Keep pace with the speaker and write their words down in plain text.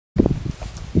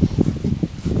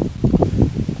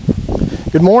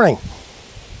Good morning.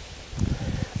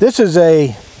 This is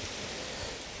a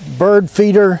bird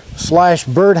feeder slash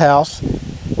birdhouse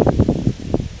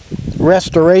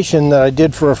restoration that I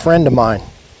did for a friend of mine.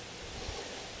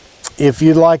 If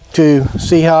you'd like to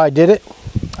see how I did it,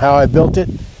 how I built it,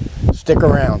 stick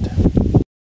around.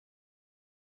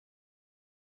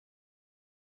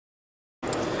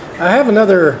 I have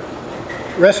another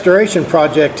restoration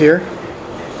project here.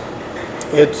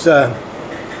 It's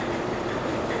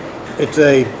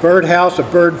a birdhouse, a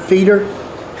bird feeder,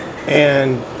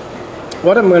 and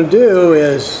what I'm going to do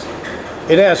is,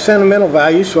 it has sentimental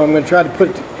value, so I'm going to try to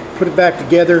put it back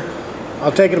together.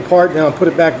 I'll take it apart and I'll put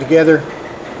it back together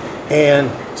and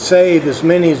save as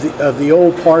many of the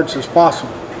old parts as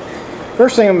possible.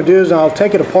 First thing I'm going to do is I'll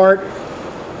take it apart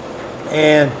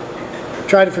and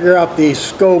try to figure out the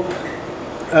scope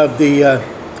of the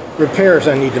repairs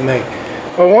I need to make.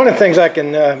 Well, one of the things I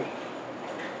can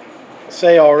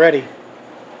say already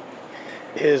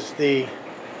is the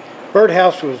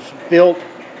birdhouse was built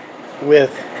with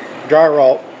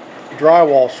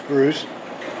drywall screws,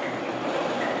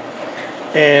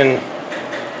 and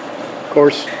of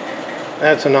course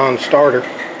that's a non-starter.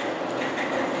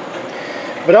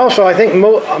 But also I think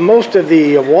most of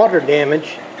the water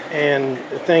damage, and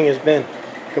the thing has been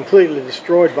completely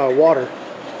destroyed by water,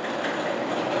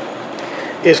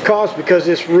 is caused because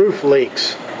this roof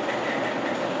leaks.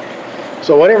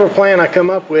 So whatever plan I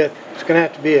come up with, it's going to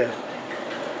have to be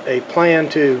a plan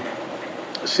to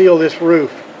seal this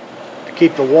roof to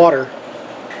keep the water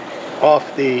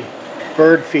off the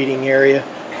bird feeding area,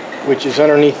 which is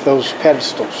underneath those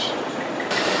pedestals.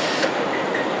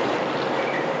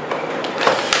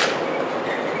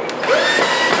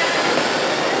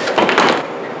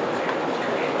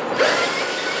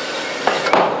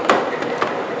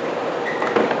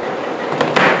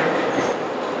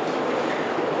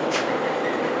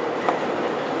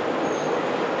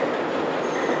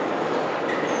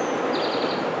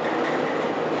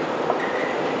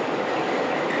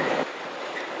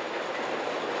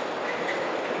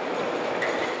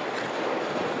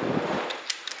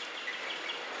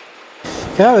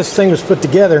 How this thing was put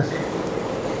together,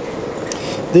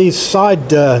 these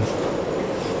side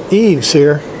eaves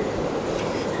here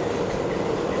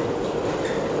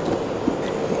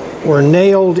were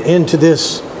nailed into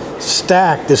this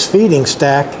stack, this feeding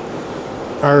stack,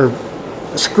 are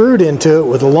screwed into it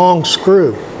with a long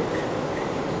screw.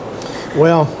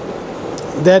 Well,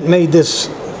 that made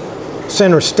this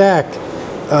center stack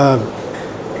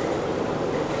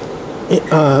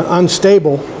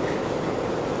unstable.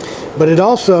 But it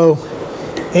also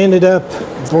ended up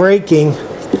breaking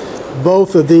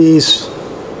both of the eaves.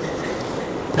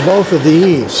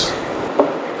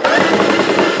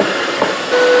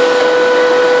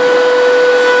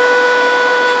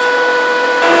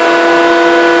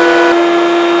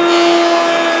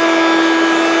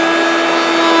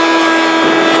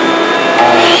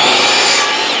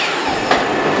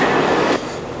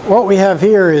 What we have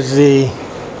here is the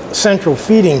central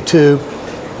feeding tube.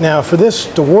 Now, for this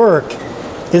to work,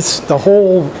 the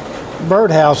whole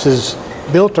birdhouse is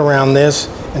built around this,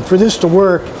 and for this to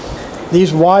work,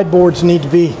 these wide boards need to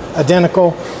be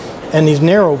identical, and these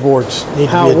narrow boards need to be identical.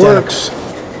 How it works,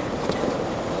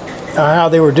 how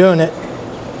they were doing it,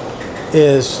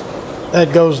 is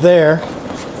that goes there,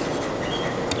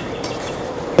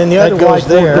 and the other wide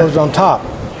board goes on top.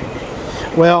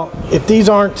 Well, if these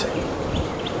aren't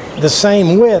the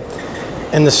same width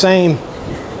and the same,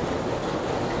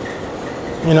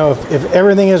 you know, if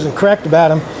everything isn't correct about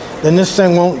them, then this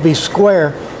thing won't be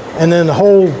square, and then the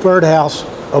whole birdhouse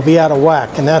will be out of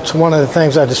whack. And that's one of the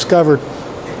things I discovered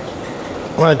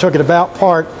when I took it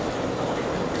apart,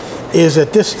 is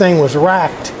that this thing was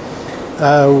racked,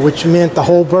 which meant the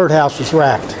whole birdhouse was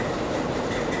racked.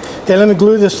 Okay, let me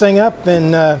glue this thing up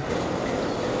and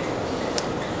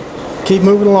keep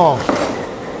moving along.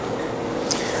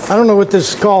 I don't know what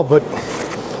this is called, but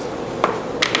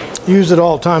use it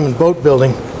all the time in boat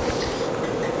building.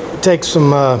 Take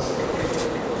some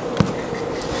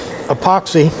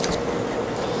epoxy,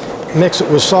 mix it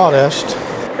with sawdust.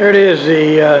 There it is.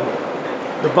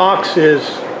 The box is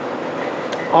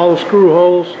all the screw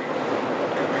holes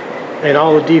and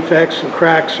all the defects and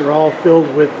cracks are all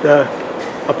filled with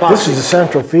epoxy. This is the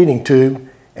central feeding tube,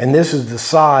 and this is the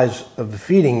size of the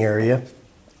feeding area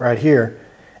right here.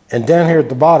 And down here at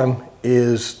the bottom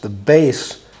is the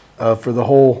base for the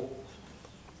whole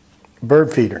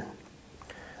bird feeder.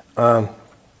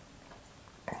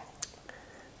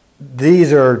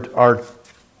 These are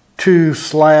two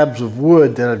slabs of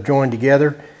wood that I've joined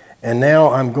together, and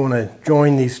now I'm going to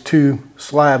join these two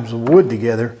slabs of wood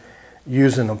together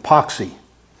using epoxy.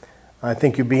 I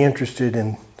think you'll be interested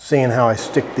in seeing how I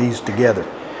stick these together.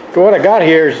 So what I got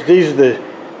here is these are the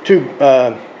two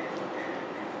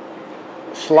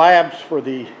slabs for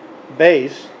the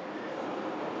base.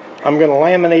 I'm going to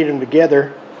laminate them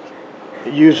together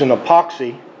using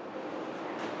epoxy,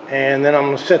 and then I'm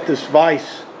going to set this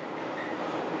vise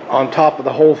on top of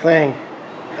the whole thing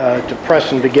to press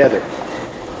them together.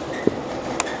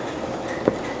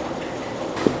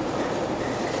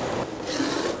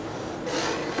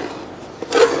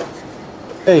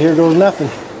 Hey, here goes nothing.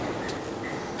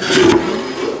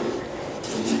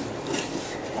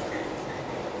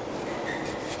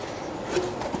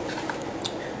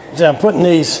 So I'm putting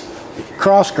these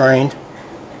cross-grained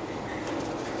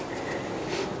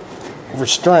for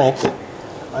strength.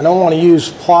 I don't want to use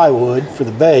plywood for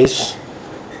the base.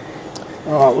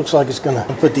 Oh, it looks like it's going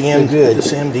to put the end good.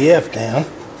 This MDF down.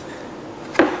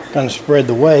 Kind of spread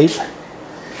the weight.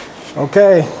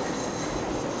 Okay.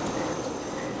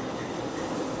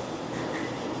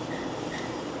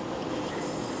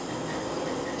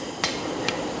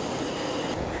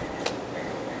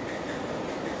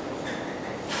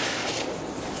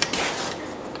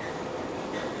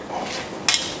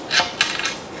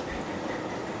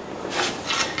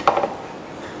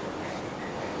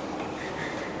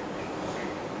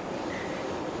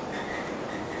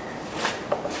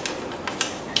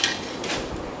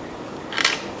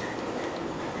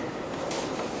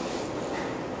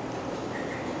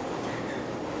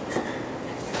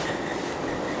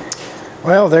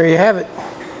 Well, there you have it.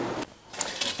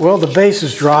 Well, the base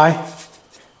is dry.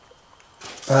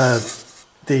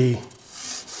 The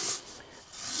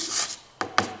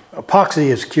epoxy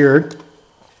is cured.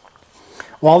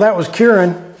 While that was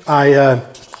curing, I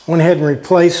went ahead and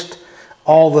replaced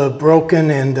all the broken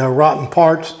and rotten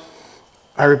parts.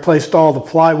 I replaced all the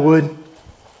plywood.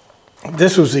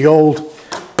 This was the old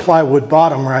plywood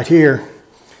bottom right here.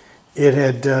 It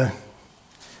had,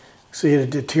 see, it had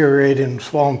deteriorated and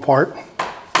fallen apart.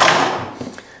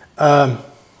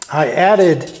 I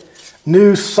added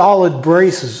new solid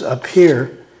braces up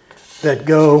here that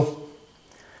go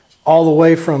all the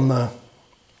way from the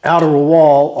outer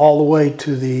wall all the way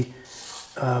to the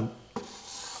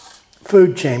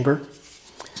food chamber.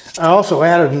 I also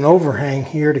added an overhang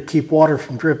here to keep water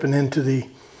from dripping into the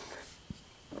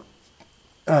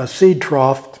seed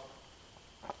trough.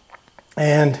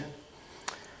 And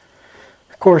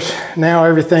of course, now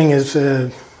everything is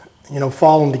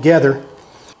falling together.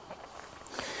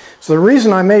 So the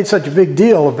reason I made such a big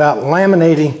deal about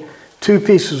laminating two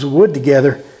pieces of wood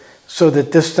together so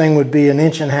that this thing would be 1.5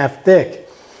 inches thick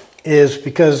is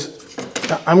because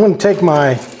I'm going to take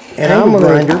my angle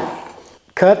grinder,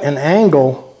 cut an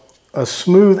angle, a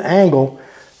smooth angle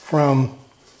from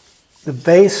the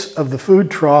base of the food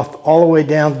trough all the way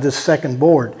down to this second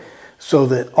board, so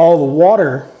that all the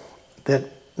water that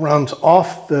runs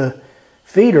off the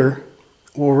feeder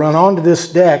will run onto this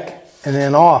deck and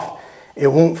then off. It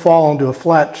won't fall onto a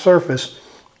flat surface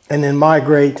and then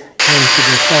migrate into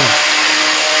the center.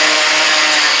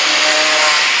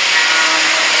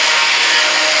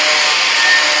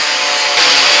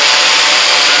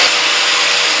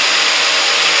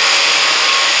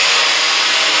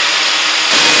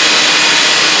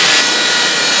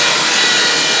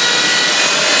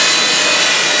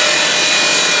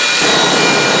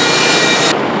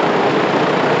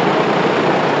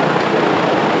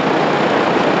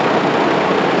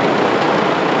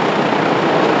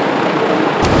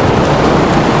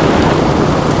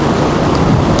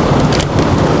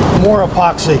 More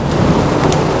epoxy.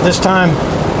 This time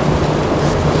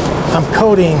I'm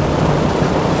coating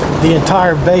the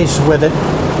entire base with it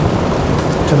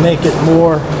to make it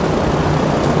more,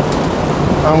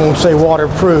 I won't say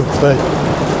waterproof, but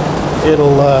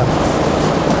it'll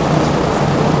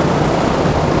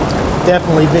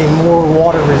definitely be more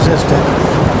water resistant.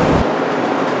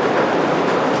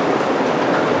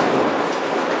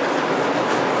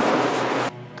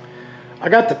 I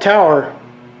got the tower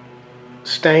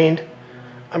stained.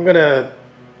 I'm going to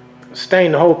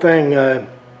stain the whole thing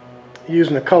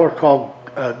using a color called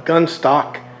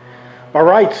gunstock. By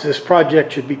rights, this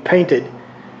project should be painted,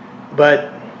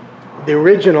 but the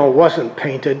original wasn't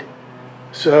painted,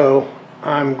 so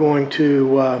I'm going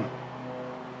to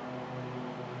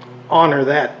honor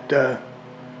that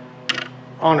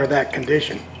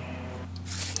condition.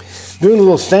 Doing a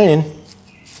little staining.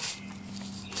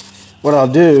 What I'll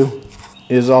do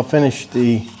is I'll finish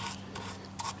the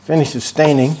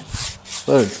staining,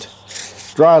 let it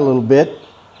dry a little bit,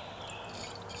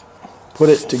 put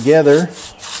it together,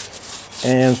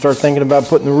 and start thinking about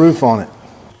putting the roof on it.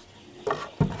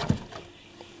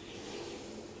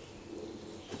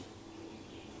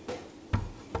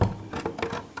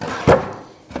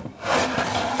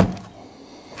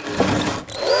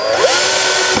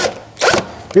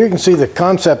 Here you can see the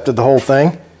concept of the whole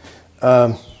thing.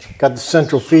 Got the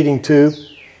central feeding tube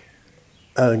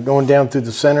going down through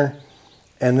the center,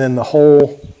 and then the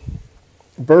whole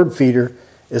bird feeder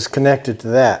is connected to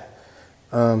that.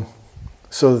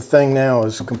 So the thing now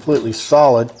is completely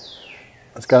solid.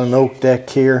 It's got an oak deck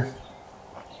here,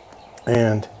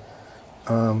 and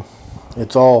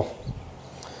it's all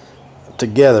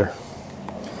together.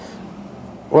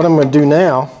 What I'm going to do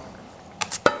now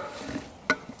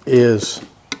is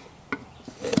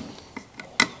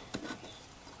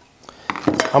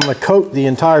I'm going to coat the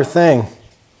entire thing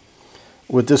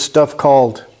with this stuff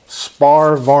called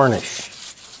spar varnish.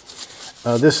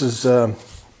 This is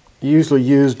usually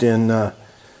used in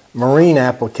marine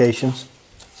applications.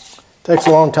 Takes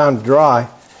a long time to dry,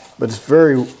 but it's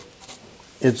very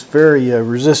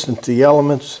resistant to the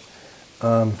elements.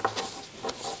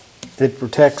 It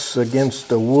protects against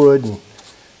the wood and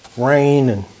rain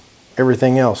and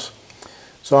everything else.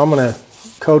 So I'm going to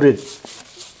coat it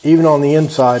even on the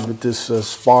inside with this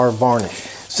spar varnish.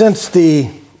 Since the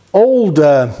old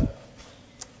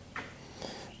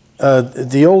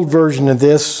version of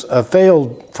this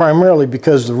failed primarily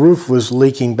because the roof was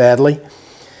leaking badly,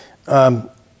 I'm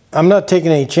not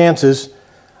taking any chances.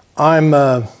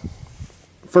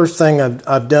 First thing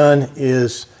I've done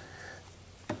is,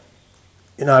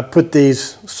 I put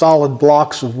these solid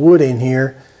blocks of wood in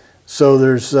here, so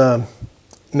there's no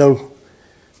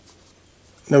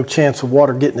chance of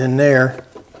water getting in there.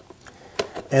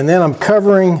 And then I'm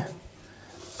covering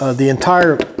the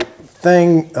entire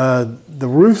thing, the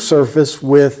roof surface,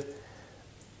 with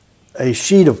a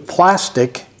sheet of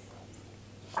plastic,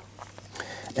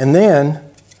 and then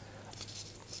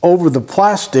over the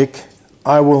plastic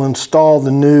I will install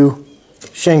the new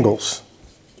shingles,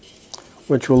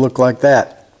 which will look like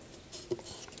that.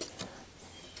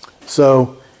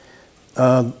 So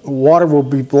water will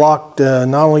be blocked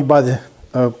not only by the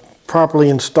properly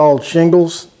installed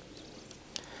shingles,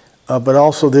 but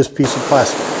also this piece of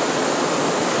plastic.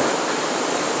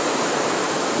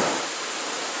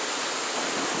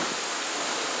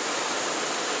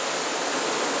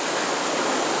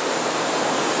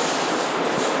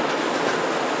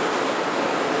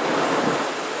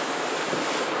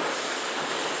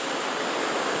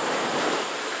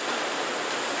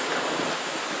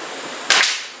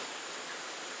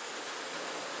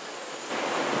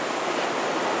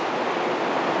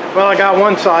 Well, I got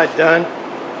one side done. Let's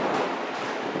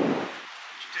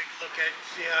take a look at it.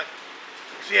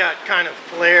 See how it kind of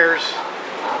flares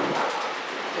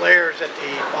at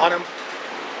the bottom.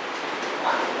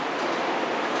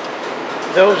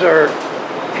 Those are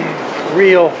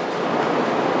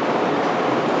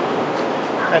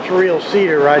that's real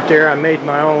cedar right there. I made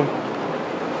my own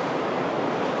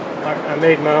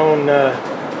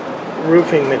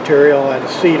roofing material out of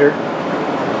cedar.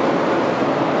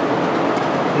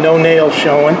 No nails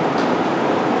showing.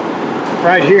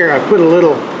 Right here I put a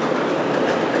little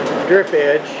drip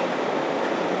edge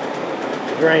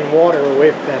to drain water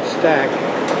away from that stack.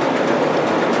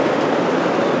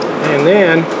 And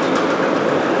then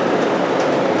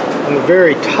on the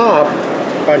very top,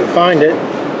 if I can find it,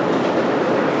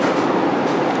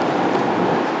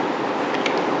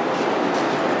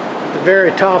 at the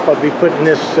very top I'll be putting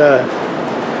this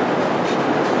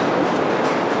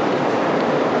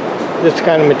this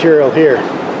kind of material here.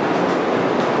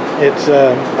 It's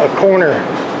some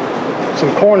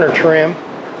corner trim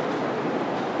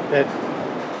that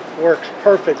works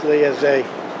perfectly as a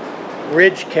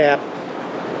ridge cap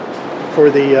for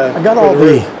the I got all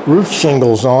the roof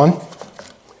shingles on,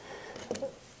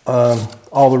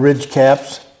 all the ridge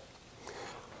caps,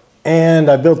 and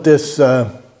I built this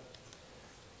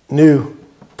new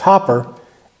topper.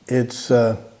 It's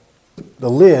the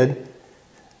lid.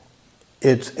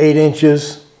 It's 8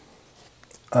 inches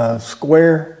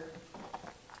square.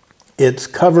 It's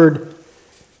covered,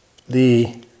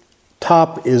 the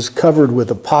top is covered with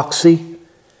epoxy,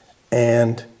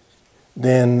 and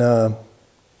then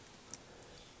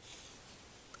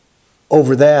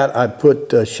over that I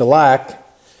put shellac.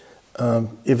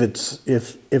 If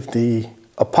the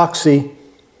epoxy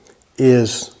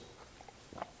is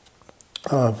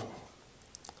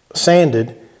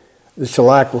sanded, the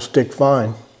shellac will stick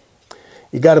fine.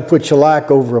 You got to put shellac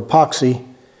over epoxy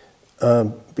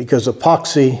because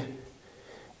epoxy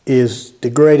is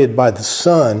degraded by the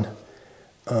sun,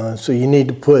 so you need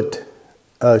to put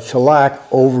shellac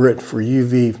over it for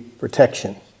UV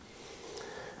protection.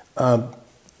 Let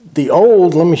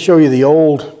me show you the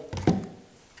old.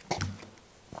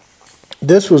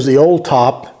 This was the old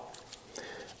top.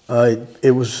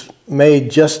 It was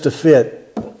made just to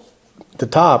fit the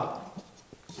top.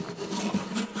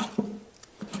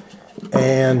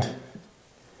 and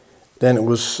then it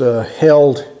was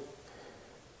held,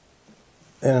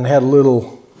 and it had a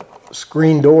little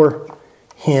screen door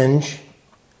hinge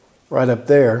right up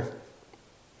there.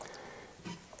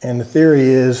 And the theory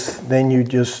is then you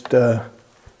just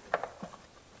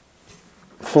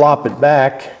flop it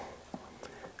back,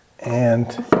 and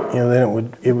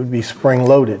then it would be spring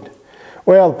loaded.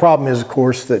 Well, the problem is, of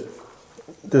course, that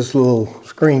this little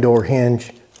screen door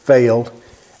hinge failed,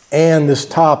 and this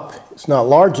top is not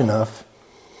large enough,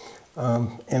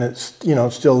 and it's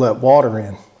still let water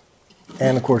in,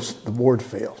 and of course the board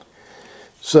failed.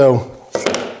 So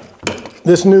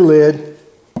this new lid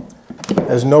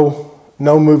has no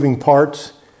moving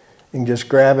parts. You can just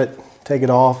grab it, take it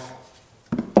off,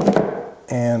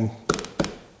 and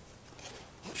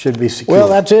should be secure. Well,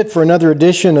 that's it for another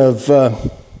edition of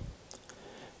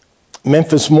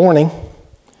Memphis Morning.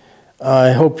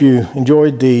 I hope you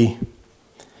enjoyed the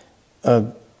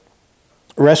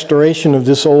restoration of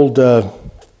this old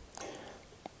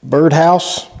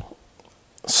birdhouse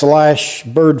 /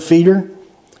 bird feeder.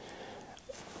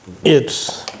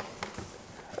 It's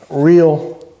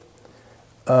real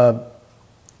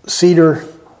cedar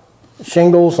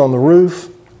shingles on the roof.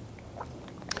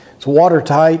 It's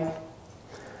watertight.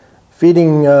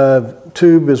 Feeding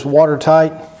tube is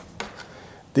watertight.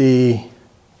 The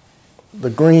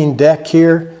green deck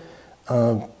here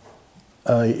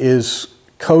is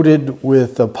coated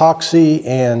with epoxy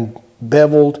and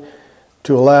beveled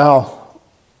to allow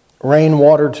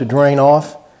rainwater to drain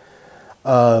off.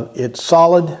 It's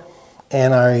solid,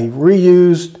 and I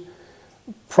reused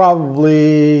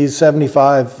probably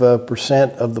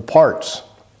 75% of the parts.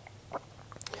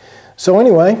 So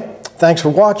anyway, thanks for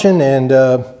watching, and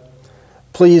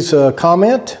please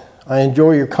comment. I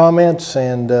enjoy your comments,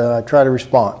 and I try to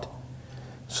respond.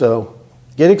 So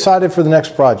get excited for the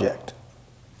next project.